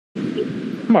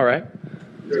I'm all right.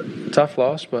 Good. Tough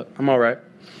loss, but I'm all right.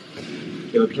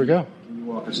 Caleb, Here we go. Can you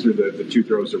walk us through the two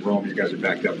throws to Rome? You guys are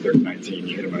backed up 3rd-19.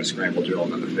 You hit him on a scramble drill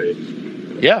and then the fade.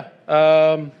 Yeah.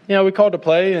 We called the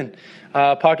play, and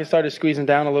pocket started squeezing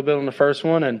down a little bit on the first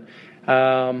one. And,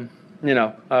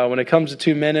 when it comes to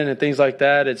 2 minutes and things like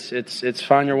that, it's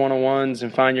find your one-on-ones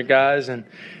and find your guys. And,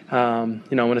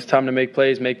 when it's time to make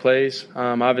plays, make plays.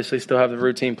 Obviously still have the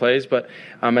routine plays, but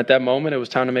at that moment it was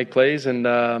time to make plays. And,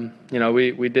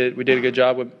 we did a good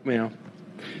job with,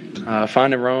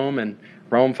 finding Rome and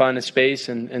Rome finding space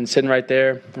and sitting right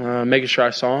there, making sure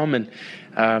I saw him and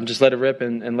just let it rip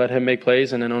and let him make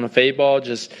plays. And then on a fade ball,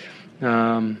 just,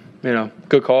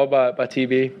 good call by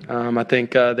TB. I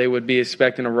think they would be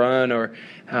expecting a run or,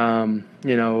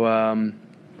 getting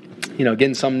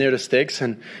something near the sticks.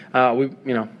 And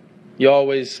you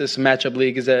always, it's a matchup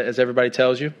league as everybody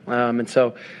tells you. And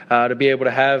so to be able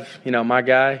to have, my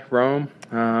guy, Rome,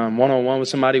 one-on-one with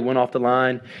somebody, went off the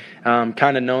line,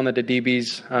 kind of knowing that the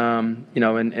DB's,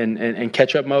 in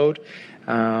catch-up mode,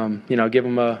 give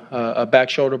him a back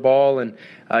shoulder ball and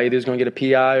either he's going to get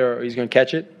a PI or he's going to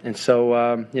catch it. And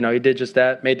so, he did just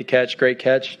that, made the catch, great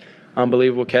catch,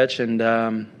 unbelievable catch, and,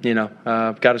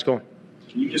 got us going.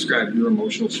 Can you describe your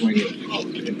emotional swing of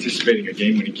anticipating a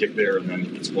game-winning kick there and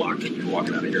then it's blocked and you're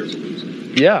walking out of here as a loser?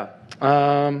 Yeah,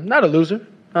 not a loser.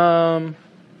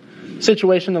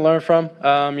 Situation to learn from.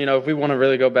 If we want to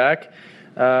really go back,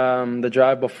 the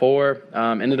drive before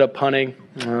ended up punting.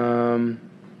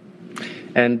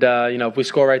 If we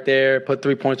score right there, put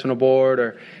 3 points on the board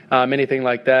or anything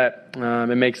like that,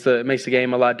 it makes the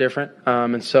game a lot different.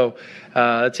 And so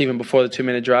that's even before the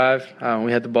 2-minute drive.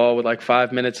 We had the ball with like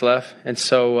 5 minutes left. And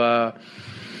so,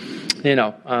 on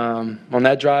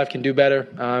that drive can do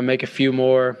better, make a few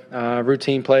more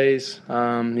routine plays,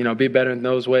 be better in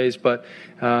those ways. But,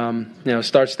 it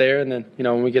starts there. And then,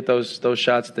 when we get those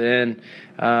shots at the end,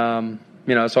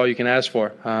 that's all you can ask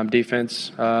for.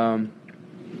 Defense.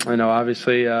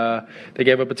 Obviously they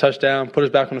gave up a touchdown, put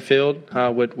us back on the field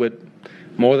with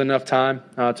more than enough time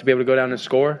to be able to go down and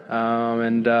score.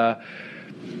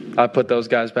 I put those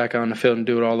guys back on the field and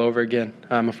do it all over again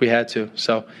if we had to.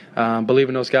 So believe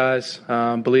in those guys,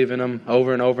 believe in them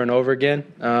over and over and over again.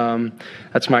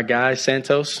 That's my guy,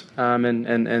 Santos,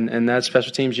 and that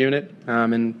special teams unit,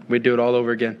 and we do it all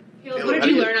over again. What did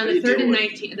you learn on the 3rd and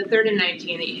 19? The 3rd and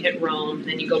 19 that you hit Rome,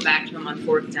 then you go back to him on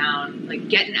 4th down, like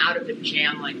getting out of a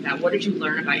jam like that. What did you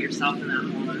learn about yourself in that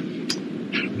moment?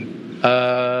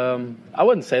 I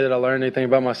wouldn't say that I learned anything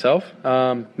about myself.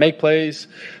 Make plays.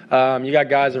 You got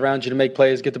guys around you to make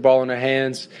plays, get the ball in their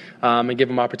hands, and give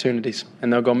them opportunities,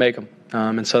 and they'll go make them.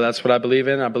 And so that's what I believe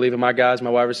in. I believe in my guys, my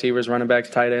wide receivers, running backs,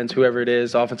 tight ends, whoever it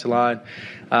is, offensive line.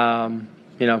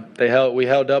 We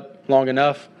held up long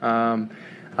enough.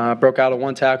 Broke out of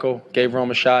one tackle, gave Rome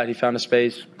a shot. He found a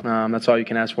space. That's all you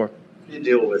can ask for. You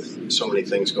deal with so many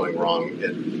things going wrong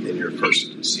in your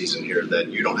first season here that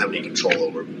you don't have any control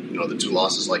over. The 2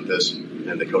 losses like this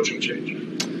and the coaching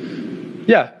change.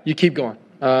 Yeah, you keep going.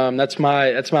 That's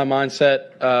my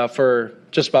mindset for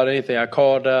just about anything. I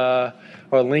called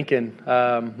Lincoln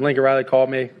Riley called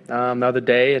me the other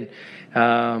day and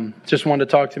just wanted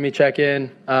to talk to me, check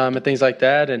in, and things like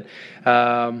that. And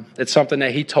it's something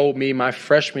that he told me my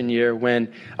freshman year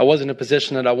when I wasn't in a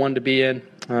position that I wanted to be in,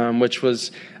 which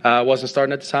was wasn't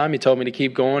starting at the time. He told me to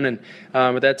keep going. And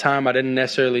at that time, I didn't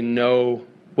necessarily know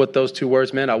what those 2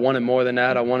 words meant. I wanted more than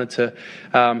that. I wanted to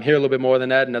hear a little bit more than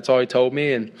that, and that's all he told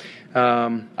me. And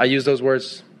I use those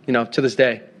words, to this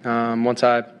day. Once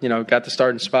I, got the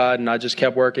starting spot and I just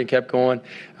kept working, kept going.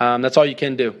 That's all you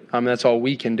can do. That's all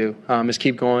we can do is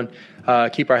keep going,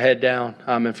 keep our head down,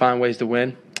 and find ways to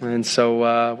win. And so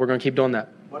we're going to keep doing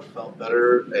that. What felt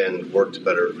better and worked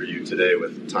better for you today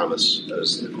with Thomas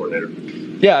as the coordinator?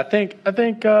 Yeah, I think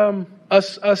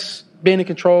us being in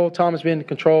control, Thomas being in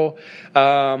control.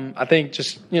 I think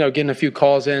just getting a few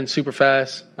calls in super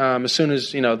fast. As soon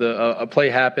as a play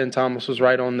happened, Thomas was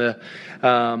right on the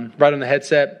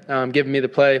headset, giving me the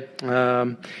play.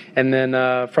 And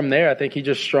then from there, I think he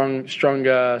just strung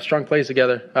plays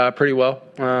together pretty well.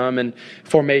 And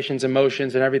formations and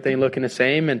motions and everything looking the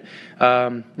same. And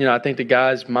I think the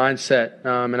guy's mindset.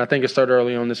 And I think it started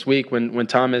early on this week when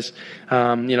Thomas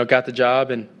got the job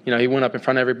and he went up in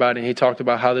front of everybody and he talked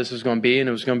about how this was going to be, and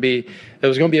it was going to be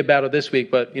a battle this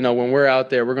week. But when we're out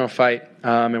there, we're going to fight,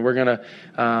 and we're going to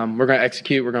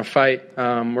execute. We're going to fight.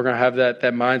 We're going to have that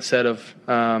mindset of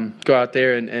go out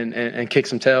there and kick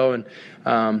some tail. And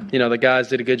the guys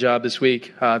did a good job this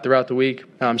week, throughout the week,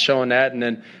 showing that. And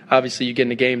then obviously you get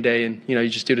into game day and you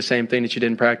just do the same thing that you did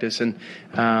in practice. And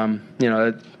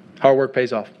hard work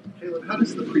pays off. Caleb, how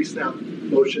does the pre-snap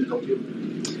motion help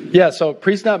you? Yeah, so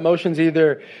pre-snap motions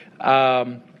either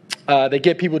they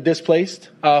get people displaced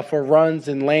for runs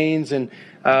and lanes and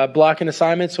blocking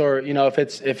assignments, or if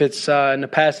it's in the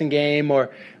passing game or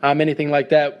anything like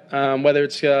that, whether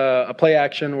it's a play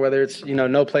action, whether it's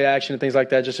no play action and things like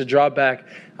that, just a drop back.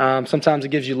 Sometimes it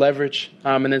gives you leverage,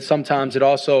 and then sometimes it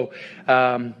also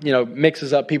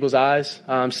mixes up people's eyes,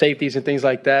 safeties and things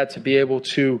like that, to be able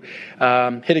to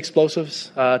hit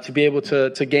explosives, to be able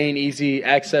to gain easy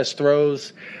access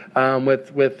throws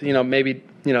with maybe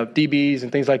DBs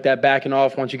and things like that backing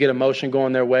off once you get a motion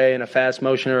going their way, and a fast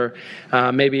motion or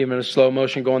maybe even a slow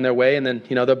motion going their way, and then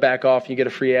they'll back off and you get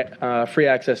a free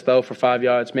access throw for 5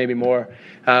 yards, maybe more,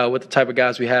 with the type of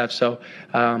guys we have. So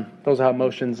those are how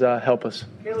motions help us.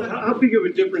 How big of a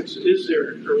difference is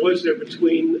there, or was there,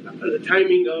 between the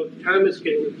timing of Thomas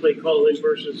getting the play call in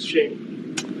versus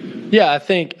Shane? Yeah, I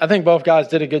think both guys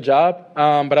did a good job,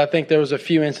 but I think there was a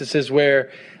few instances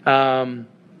where Tom,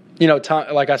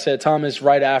 like I said, Thomas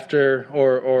right after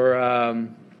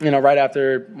right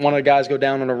after one of the guys go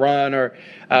down on a run, or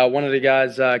one of the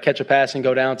guys catch a pass and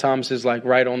go down, Thomas is like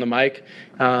right on the mic,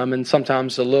 and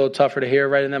sometimes a little tougher to hear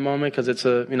right in that moment because it's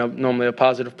normally a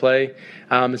positive play,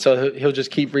 and so he'll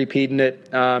just keep repeating it,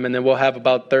 and then we'll have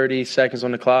about 30 seconds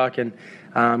on the clock, and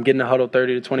get in the huddle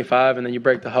 30 to 25, and then you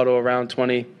break the huddle around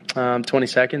 20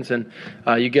 seconds, and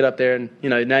you get up there, and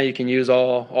now you can use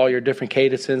all your different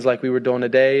cadences like we were doing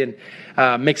today, and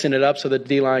mixing it up so that the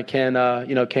D-line can't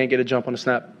get a jump on the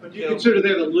snap. But do you consider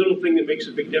that a little thing that makes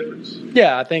a big difference?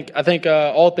 Yeah, I think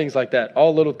all things like that,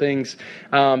 all little things,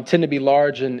 tend to be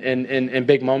large in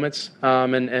big moments,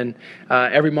 and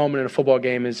every moment in a football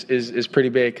game is pretty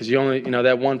big, because you only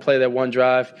that one play, that one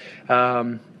drive.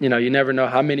 You never know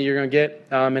how many you're going to get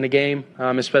in a game,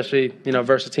 especially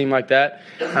versus a team like that.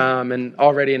 And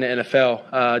already in the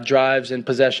NFL, drives and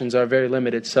possessions are very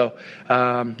limited. So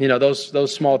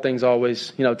those small things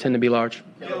always tend to be large.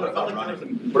 What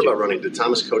about running? Did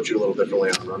Thomas coach you a little differently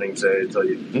on running today? Tell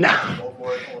you No.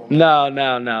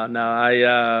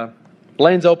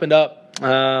 Lanes opened up.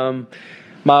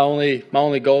 My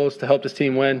only goal is to help this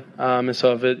team win. And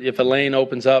so if a lane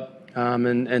opens up,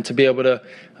 and to be able to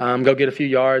go get a few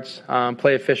yards,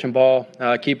 play efficient ball,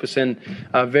 keep us in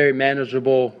very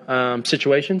manageable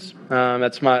situations.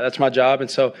 That's my job, and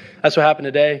so that's what happened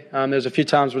today. There's a few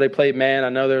times where they played man. I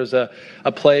know there was a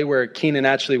play where Keenan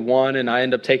actually won, and I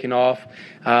ended up taking off.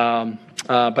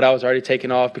 But I was already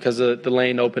taken off because the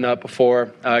lane opened up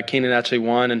before Keenan actually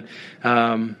won,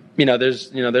 and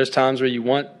there's times where you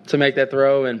want to make that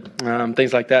throw, and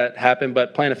things like that happen.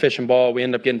 But playing efficient ball, we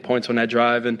end up getting points on that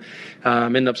drive, and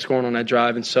end up scoring on that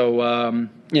drive. And so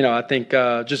I think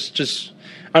just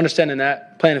understanding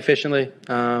that, playing efficiently,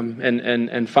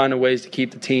 and finding ways to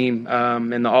keep the team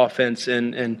and the offense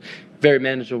in very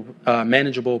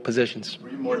manageable positions. Were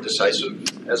you more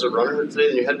decisive as a runner today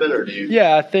than you had been, or do you?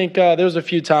 Yeah, I think there was a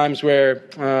few times where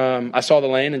I saw the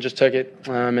lane and just took it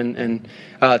and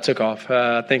took off.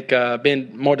 I think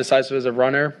being more decisive as a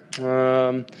runner.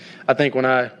 I think when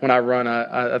I run,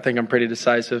 I think I'm pretty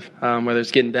decisive, whether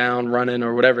it's getting down, running,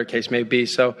 or whatever the case may be.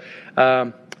 So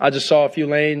I just saw a few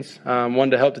lanes, wanted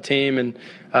to help the team and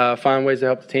find ways to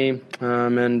help the team,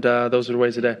 and those are the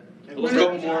ways today. Let's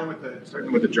go more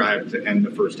starting with the drive to end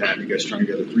the first half. You guys strung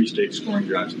together 3 straight scoring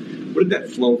drives. What did that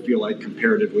flow feel like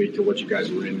comparatively to what you guys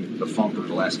were in the funk of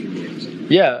the last few games?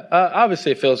 Yeah,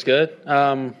 obviously it feels good.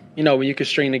 When you can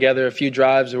string together a few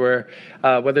drives where,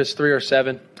 whether it's 3 or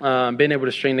 7, being able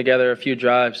to string together a few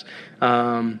drives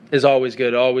is always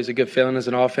good, always a good feeling as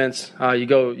an offense.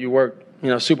 You work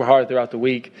super hard throughout the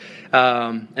week,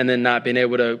 and then not being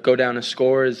able to go down and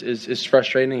score is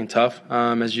frustrating and tough,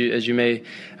 as you may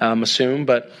assume.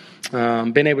 But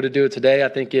being able to do it today, I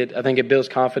think it builds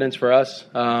confidence for us.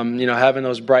 Having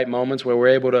those bright moments where we're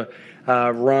able to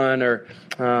run, or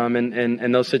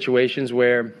in those situations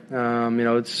where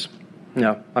it's.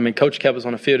 Coach kept us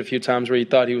on the field a few times where he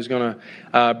thought he was going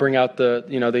to bring out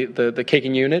the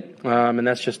kicking unit, and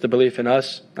that's just the belief in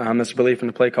us. That's the belief in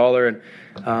the play caller, and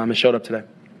it showed up today.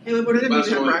 Caleb, what did it mean to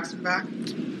have Braxton back?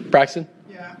 Braxton?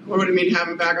 Yeah. What would it mean to have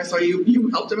him back? I saw you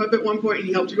helped him up at one point, and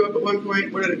he helped you up at one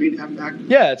point. What did it mean to have him back?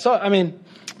 Yeah,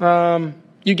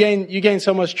 you gain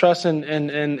so much trust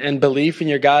and belief in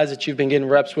your guys that you've been getting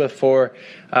reps with for.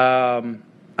 A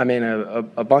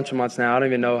bunch of months now. I don't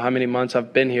even know how many months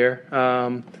I've been here.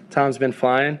 Time's been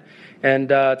flying. And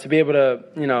to be able to,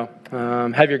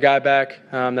 have your guy back,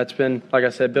 that's been, like I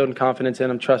said, building confidence in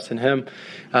him, trusting him,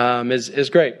 is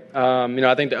great.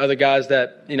 I think the other guys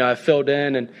that, have filled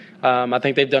in, and I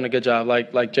think they've done a good job,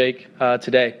 like Jake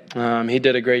today. He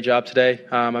did a great job today.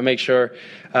 I make sure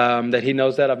that he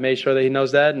knows that. I've made sure that he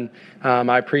knows that, and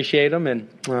I appreciate him. And,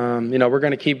 we're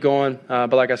going to keep going.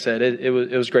 But like I said, it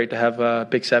was great to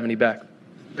have Big 70 back.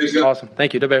 Thanks, guys. Awesome.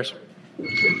 Thank you. The Bears.